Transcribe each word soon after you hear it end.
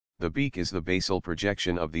The beak is the basal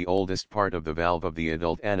projection of the oldest part of the valve of the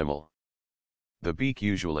adult animal. The beak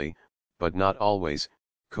usually, but not always,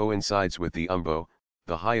 coincides with the umbo,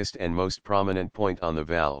 the highest and most prominent point on the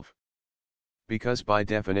valve. Because by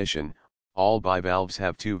definition, all bivalves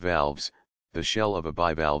have two valves, the shell of a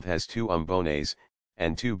bivalve has two umbones,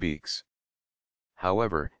 and two beaks.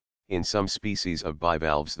 However, in some species of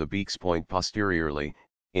bivalves the beaks point posteriorly,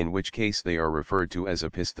 in which case they are referred to as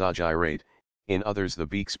opisthodgyrate, in others the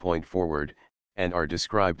beaks point forward, and are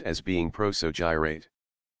described as being prosogyrate.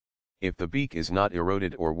 If the beak is not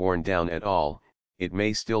eroded or worn down at all, it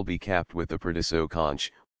may still be capped with the protozoa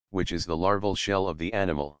conch, which is the larval shell of the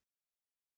animal.